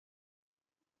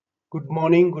Good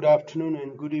morning, good afternoon,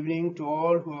 and good evening to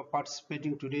all who are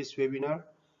participating in today's webinar.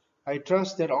 I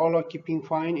trust that all are keeping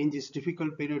fine in this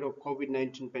difficult period of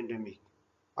COVID-19 pandemic.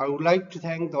 I would like to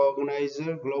thank the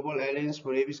organizer, Global Alliance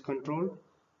for Rabies Control,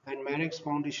 and Marex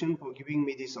Foundation for giving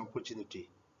me this opportunity.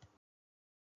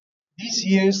 This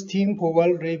year's theme for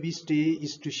World Rabies Day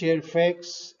is to share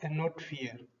facts and not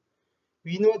fear.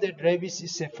 We know that rabies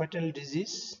is a fatal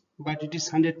disease, but it is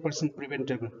 100%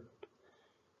 preventable.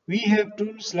 We have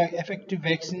tools like effective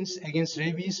vaccines against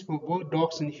rabies for both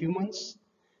dogs and humans,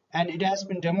 and it has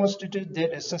been demonstrated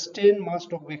that a sustained mass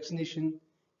of vaccination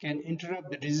can interrupt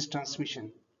the disease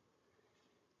transmission.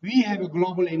 We have a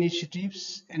global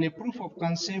initiatives and a proof of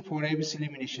concept for rabies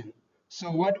elimination.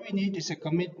 So what we need is a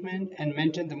commitment and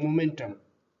maintain the momentum.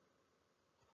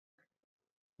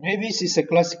 Rabies is a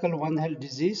classical One Health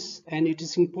disease, and it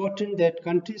is important that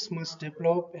countries must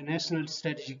develop a national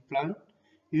strategic plan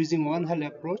using One Health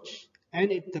approach, and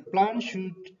the plan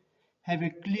should have a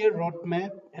clear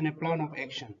roadmap and a plan of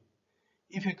action.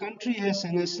 If a country has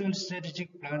a national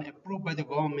strategic plan approved by the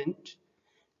government,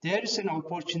 there is an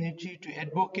opportunity to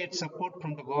advocate support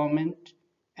from the government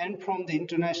and from the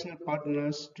international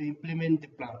partners to implement the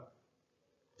plan.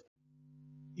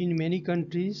 In many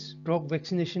countries, dog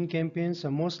vaccination campaigns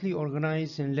are mostly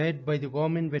organized and led by the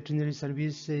government veterinary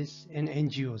services and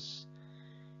NGOs.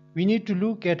 We need to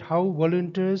look at how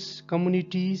volunteers,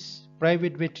 communities,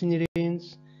 private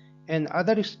veterinarians, and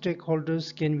other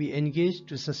stakeholders can be engaged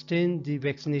to sustain the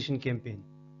vaccination campaign.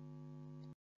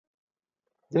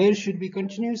 There should be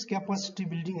continuous capacity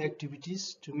building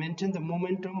activities to maintain the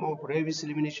momentum of rabies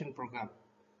elimination program.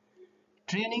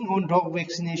 Training on dog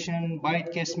vaccination,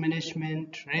 bite case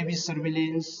management, rabies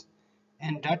surveillance,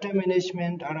 and data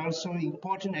management are also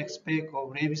important aspects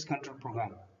of rabies control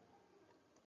program.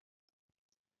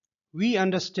 We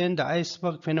understand the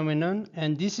iceberg phenomenon,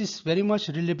 and this is very much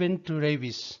relevant to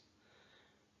rabies.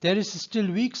 There is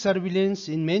still weak surveillance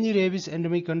in many rabies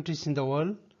endemic countries in the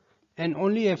world, and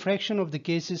only a fraction of the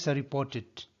cases are reported.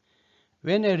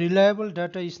 When a reliable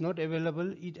data is not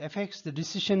available, it affects the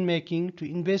decision making to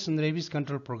invest in rabies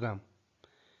control program.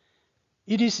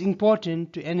 It is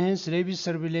important to enhance rabies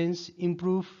surveillance,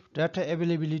 improve data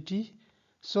availability,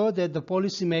 so that the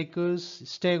policymakers,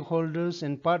 stakeholders,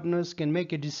 and partners can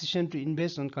make a decision to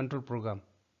invest in control program.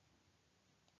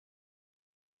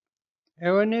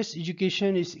 Awareness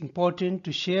education is important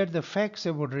to share the facts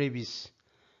about rabies.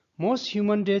 Most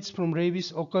human deaths from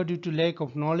rabies occur due to lack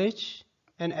of knowledge,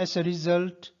 and as a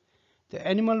result, the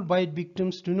animal bite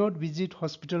victims do not visit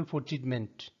hospital for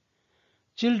treatment.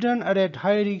 Children are at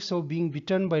high risk of being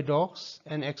bitten by dogs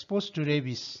and exposed to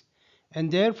rabies, and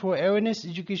therefore awareness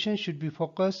education should be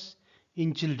focused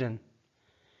in children.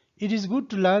 It is good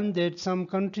to learn that some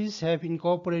countries have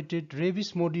incorporated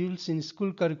rabies modules in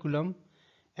school curriculum,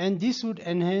 and this would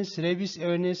enhance rabies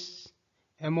awareness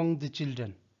among the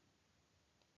children.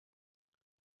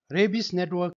 Rabies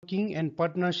networking and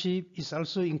partnership is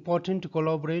also important to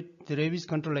collaborate the rabies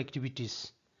control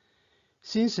activities.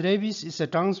 Since rabies is a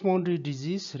transboundary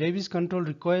disease, rabies control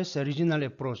requires a regional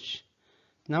approach.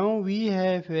 Now we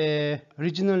have a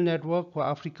regional network for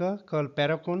Africa called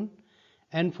Paracon,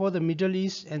 and for the Middle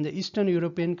East and the Eastern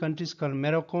European countries called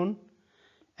Meracon,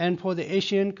 and for the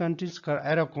Asian countries called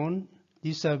Aracon.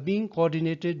 These are being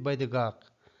coordinated by the GAC.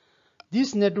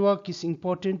 This network is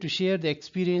important to share the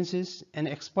experiences and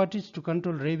expertise to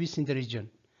control rabies in the region.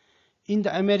 In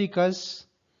the Americas,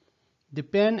 the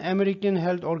Pan American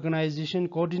Health Organization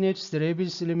coordinates the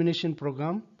rabies elimination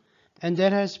program, and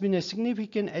there has been a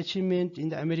significant achievement in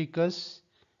the Americas,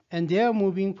 and they are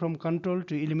moving from control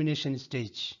to elimination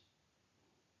stage.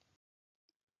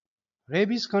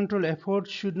 Rabies control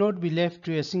efforts should not be left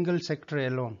to a single sector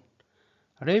alone.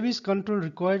 Rabies control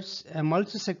requires a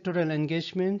multi-sectoral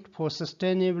engagement for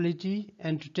sustainability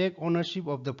and to take ownership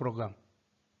of the program.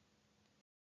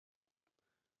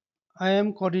 I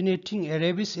am coordinating a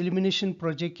rabies elimination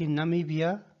project in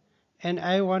Namibia, and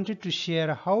I wanted to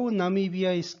share how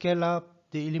Namibia is scaled up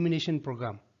the elimination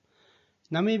program.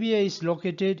 Namibia is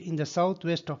located in the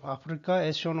southwest of Africa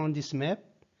as shown on this map,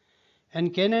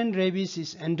 and canine rabies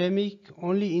is endemic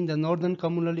only in the northern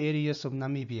communal areas of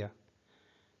Namibia.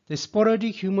 The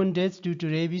sporadic human deaths due to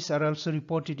rabies are also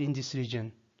reported in this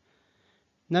region.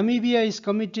 Namibia is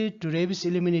committed to rabies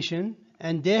elimination,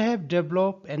 and they have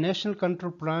developed a national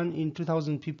control plan in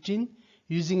 2015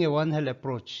 using a One Health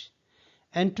approach.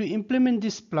 And to implement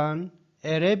this plan,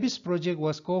 a rabies project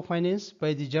was co-financed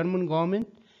by the German government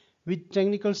with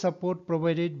technical support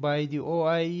provided by the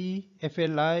OIE,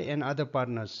 FLI, and other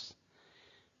partners.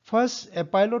 First, a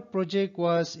pilot project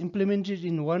was implemented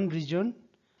in one region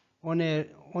on a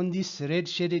on this red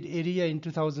shaded area in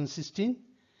 2016,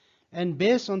 and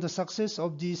based on the success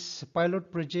of this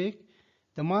pilot project,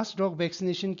 the mass dog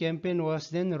vaccination campaign was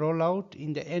then rolled out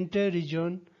in the entire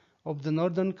region of the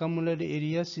northern communal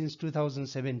area since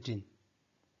 2017.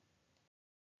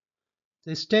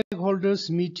 The stakeholders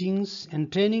meetings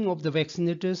and training of the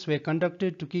vaccinators were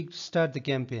conducted to kickstart the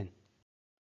campaign.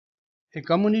 A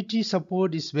community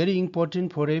support is very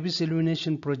important for rabies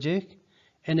elimination project,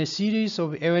 and a series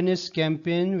of awareness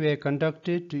campaigns were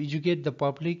conducted to educate the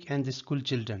public and the school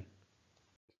children.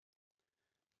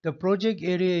 The project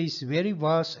area is very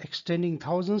vast, extending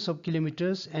thousands of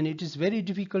kilometers, and it is very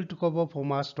difficult to cover for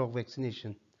mass dog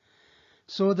vaccination.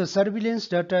 So the surveillance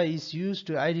data is used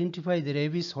to identify the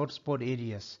rabies hotspot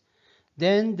areas.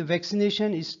 Then the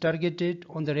vaccination is targeted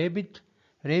on the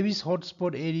rabies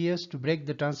hotspot areas to break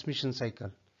the transmission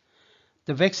cycle.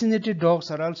 The vaccinated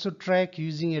dogs are also tracked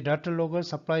using a data logger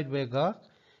supplied by GAC,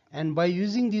 and by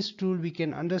using this tool we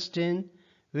can understand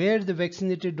where the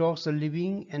vaccinated dogs are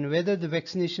living and whether the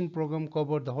vaccination program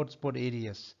covered the hotspot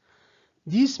areas.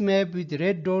 This map with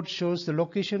red dot shows the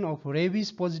location of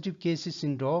rabies positive cases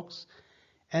in dogs,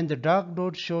 and the dark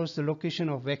dot shows the location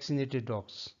of vaccinated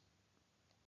dogs.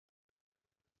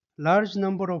 Large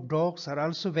number of dogs are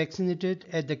also vaccinated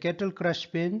at the cattle crush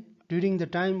pen during the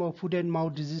time of foot and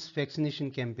mouth disease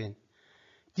vaccination campaign.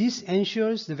 This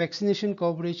ensures the vaccination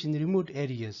coverage in remote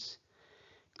areas.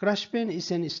 Crush pen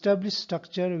is an established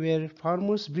structure where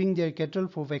farmers bring their cattle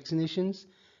for vaccinations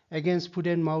against foot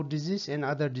and mouth disease and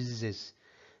other diseases.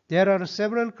 There are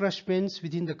several crush pens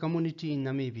within the community in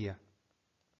Namibia.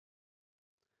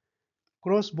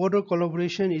 Cross-border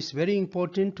collaboration is very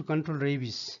important to control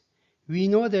rabies. We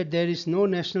know that there is no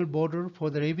national border for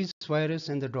the rabies virus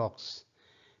and the dogs.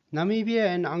 Namibia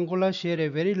and Angola share a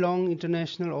very long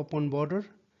international open border,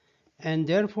 and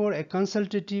therefore a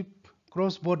consultative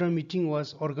cross-border meeting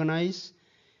was organized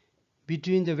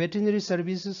between the veterinary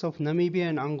services of Namibia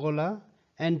and Angola,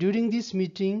 and during this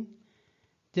meeting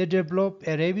they developed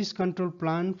a rabies control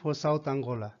plan for South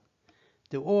Angola.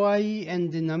 The OIE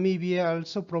and the Namibia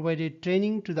also provided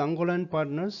training to the Angolan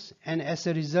partners, and as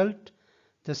a result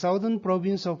the southern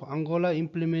province of Angola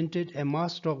implemented a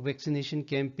mass dog vaccination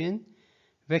campaign,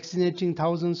 vaccinating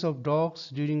thousands of dogs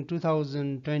during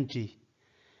 2020.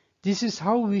 This is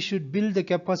how we should build the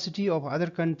capacity of other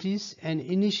countries and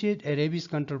initiate a rabies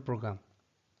control program.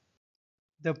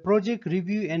 The project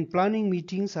review and planning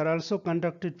meetings are also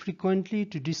conducted frequently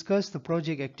to discuss the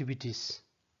project activities.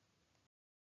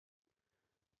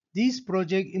 These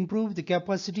projects improve the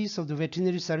capacities of the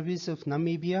veterinary service of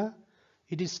Namibia.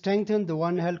 It is strengthened the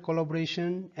One Health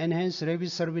collaboration, enhanced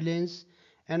rabies surveillance,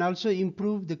 and also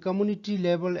improved the community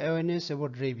level awareness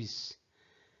about rabies.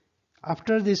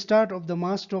 After the start of the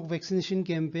mass dog vaccination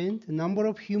campaign, the number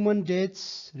of human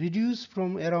deaths reduced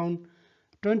from around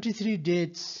 23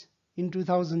 deaths in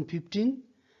 2015,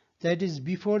 that is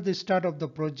before the start of the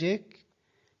project,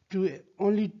 to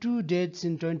only 2 deaths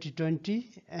in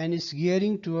 2020, and is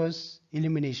gearing towards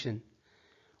elimination.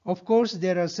 Of course,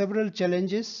 there are several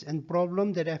challenges and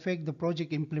problems that affect the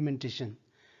project implementation.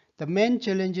 The main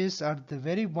challenges are the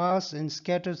very vast and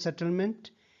scattered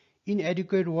settlement,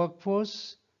 inadequate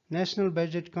workforce, national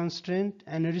budget constraint,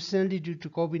 and recently due to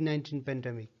COVID-19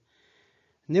 pandemic.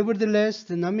 Nevertheless,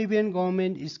 the Namibian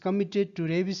government is committed to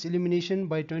rabies elimination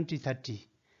by 2030.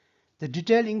 The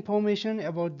detailed information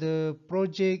about the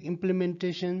project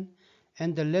implementation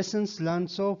and the lessons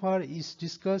learned so far is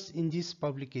discussed in this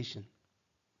publication.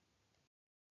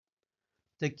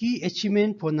 The key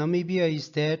achievement for Namibia is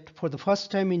that for the first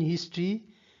time in history,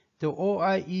 the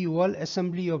OIE World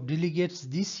Assembly of Delegates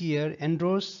this year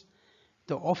endorsed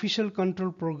the official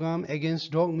control program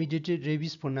against dog-mediated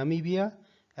rabies for Namibia,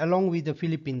 along with the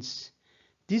Philippines.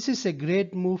 This is a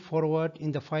great move forward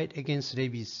in the fight against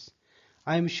rabies.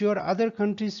 I am sure other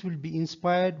countries will be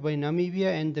inspired by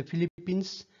Namibia and the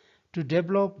Philippines to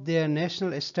develop their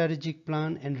national strategic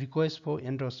plan and request for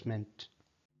endorsement.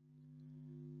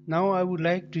 Now I would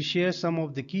like to share some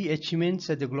of the key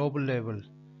achievements at the global level.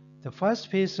 The first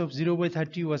phase of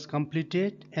 0/30 was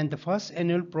completed and the first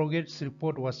annual progress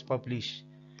report was published.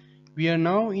 We are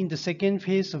now in the second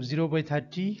phase of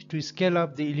 0/30 to scale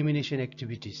up the elimination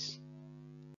activities.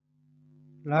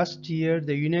 Last year,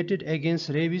 the United Against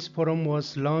Rabies Forum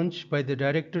was launched by the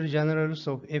Director Generals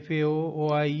of FAO,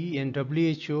 OIE and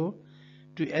WHO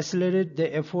to accelerate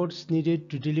the efforts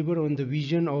needed to deliver on the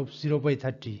vision of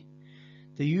 0/30.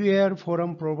 The UAR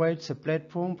Forum provides a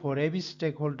platform for rabies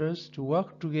stakeholders to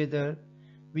work together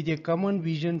with a common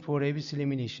vision for rabies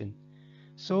elimination.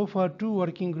 So far, 2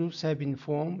 working groups have been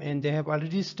formed and they have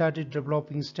already started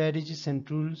developing strategies and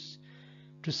tools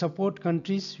to support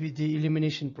countries with the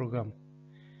elimination program.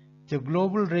 The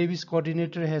Global Rabies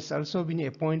Coordinator has also been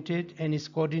appointed and is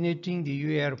coordinating the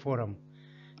UAR forum.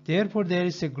 Therefore, there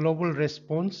is a global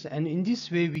response, and in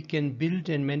this way we can build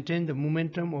and maintain the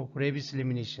momentum of rabies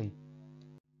elimination.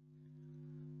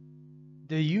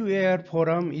 The UAR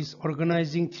forum is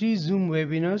organizing 3 Zoom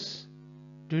webinars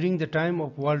during the time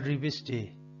of World Rabies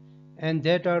Day, and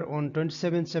that are on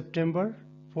 27th September,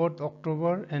 4th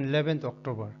October and 11th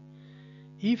October.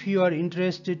 If you are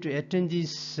interested to attend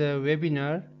this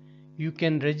webinar, you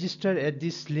can register at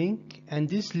this link, and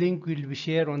this link will be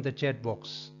shared on the chat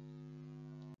box.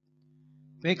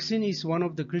 Vaccine is one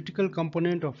of the critical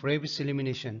components of rabies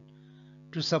elimination.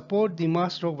 To support the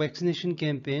mass dog vaccination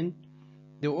campaign,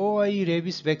 the OIE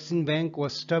Rabies Vaccine Bank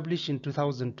was established in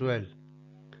 2012.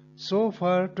 So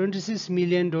far, 26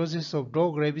 million doses of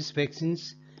dog rabies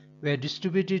vaccines were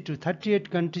distributed to 38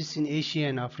 countries in Asia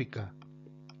and Africa.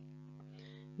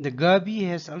 The Gavi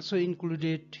has also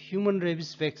included human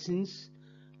rabies vaccines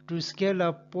to scale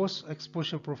up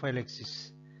post-exposure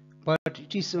prophylaxis, but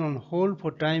it is on hold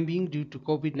for time being due to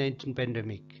COVID-19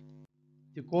 pandemic.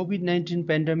 The COVID-19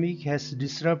 pandemic has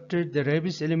disrupted the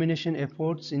rabies elimination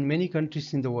efforts in many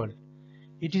countries in the world.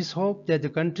 It is hoped that the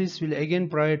countries will again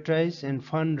prioritize and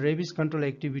fund rabies control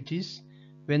activities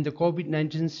when the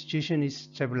COVID-19 situation is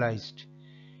stabilized.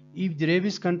 If the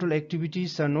rabies control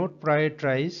activities are not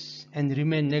prioritized and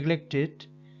remain neglected,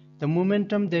 the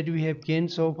momentum that we have gained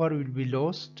so far will be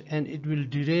lost, and it will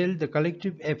derail the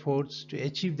collective efforts to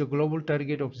achieve the global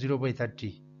target of 0 by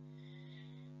 30.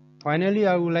 Finally,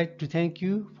 I would like to thank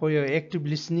you for your active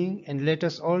listening, and let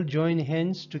us all join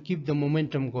hands to keep the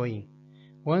momentum going.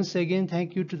 Once again,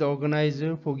 thank you to the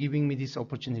organizer for giving me this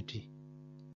opportunity.